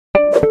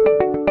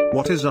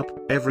What is up,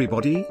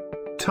 everybody?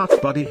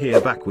 Tut Buddy here,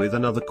 back with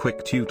another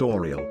quick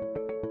tutorial.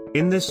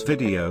 In this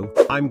video,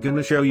 I'm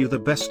gonna show you the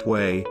best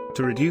way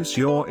to reduce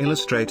your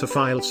Illustrator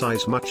file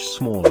size much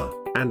smaller,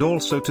 and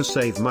also to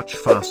save much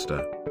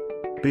faster.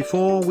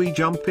 Before we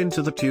jump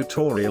into the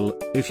tutorial,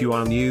 if you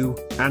are new,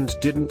 and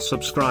didn't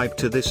subscribe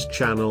to this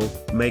channel,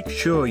 make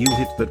sure you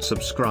hit that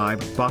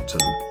subscribe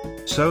button,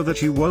 so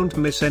that you won't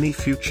miss any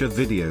future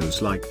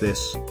videos like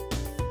this.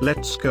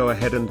 Let's go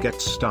ahead and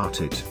get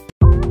started.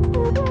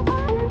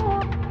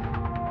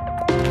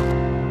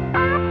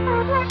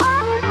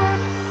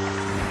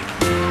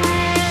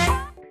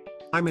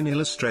 I'm in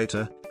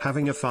Illustrator,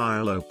 having a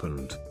file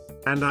opened,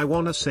 and I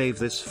wanna save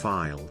this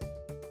file.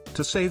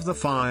 To save the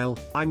file,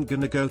 I'm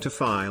gonna go to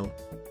File,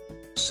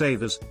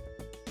 Save As,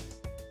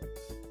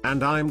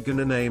 and I'm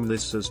gonna name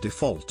this as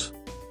default.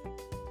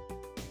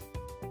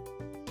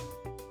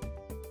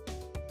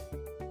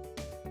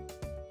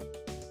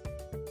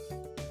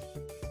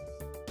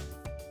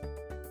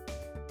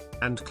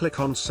 And click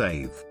on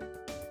Save.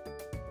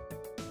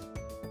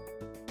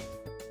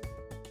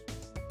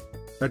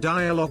 A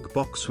dialog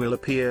box will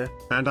appear,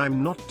 and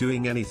I'm not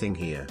doing anything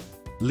here,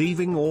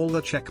 leaving all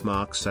the check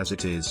marks as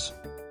it is.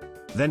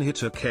 Then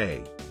hit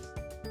OK.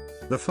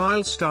 The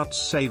file starts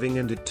saving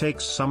and it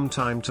takes some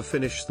time to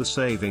finish the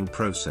saving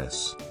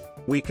process.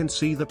 We can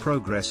see the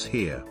progress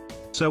here,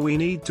 so we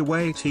need to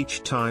wait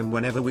each time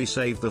whenever we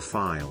save the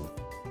file.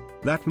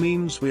 That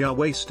means we are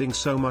wasting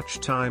so much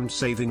time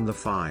saving the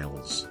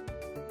files.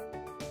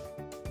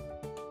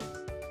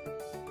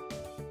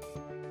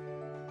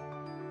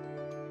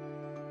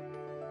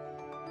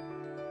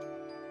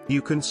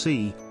 You can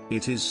see,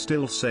 it is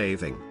still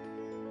saving.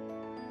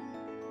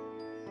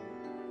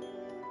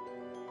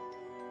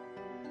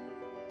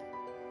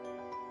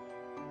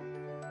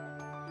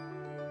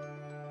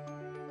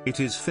 It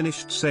is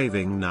finished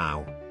saving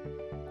now.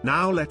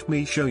 Now let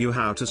me show you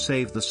how to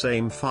save the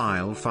same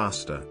file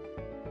faster.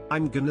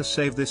 I'm gonna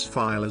save this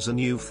file as a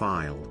new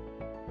file.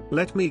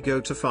 Let me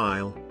go to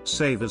File,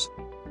 Save As.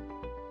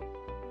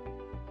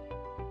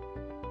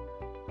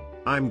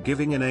 I'm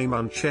giving a name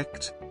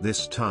unchecked,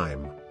 this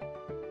time.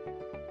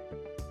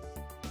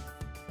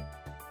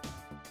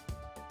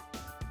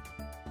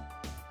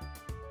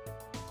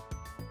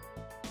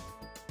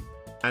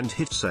 And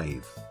hit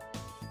Save.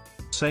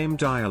 Same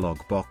dialog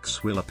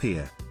box will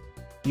appear.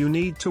 You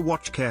need to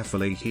watch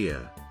carefully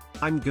here.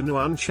 I'm gonna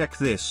uncheck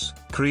this,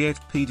 Create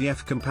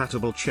PDF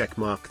Compatible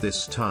checkmark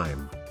this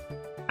time.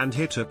 And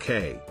hit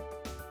OK.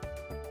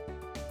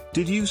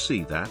 Did you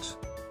see that?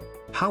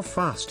 How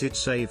fast it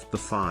saved the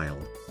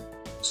file.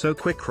 So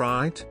quick,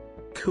 right?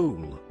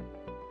 Cool.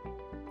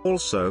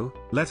 Also,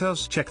 let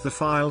us check the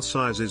file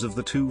sizes of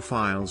the two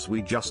files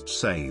we just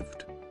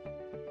saved.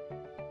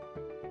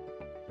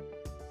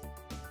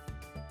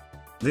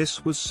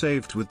 This was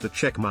saved with the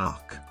check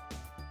mark.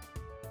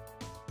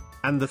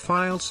 And the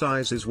file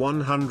size is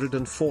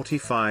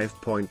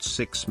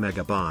 145.6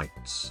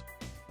 megabytes.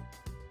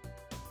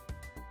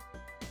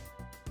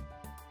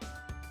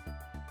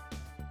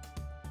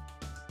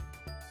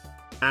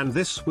 And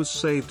this was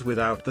saved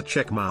without the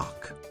check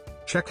mark.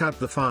 Check out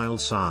the file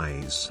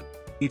size.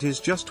 It is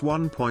just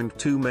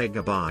 1.2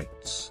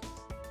 megabytes.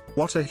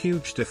 What a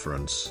huge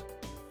difference.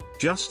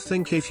 Just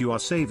think, if you are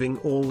saving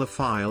all the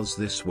files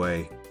this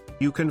way,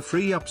 you can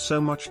free up so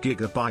much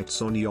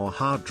gigabytes on your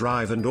hard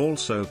drive and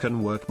also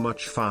can work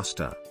much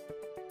faster.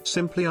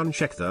 Simply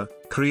uncheck the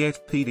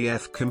Create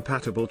PDF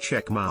Compatible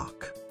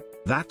checkmark.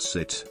 That's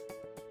it.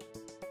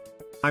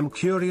 I'm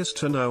curious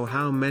to know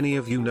how many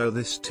of you know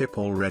this tip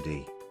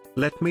already.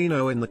 Let me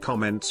know in the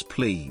comments,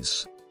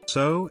 please.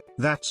 So,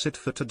 that's it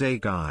for today,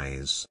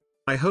 guys.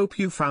 I hope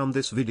you found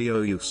this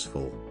video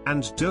useful,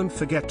 and don't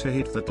forget to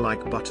hit that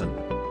like button.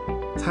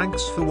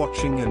 Thanks for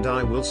watching, and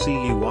I will see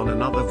you on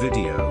another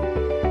video.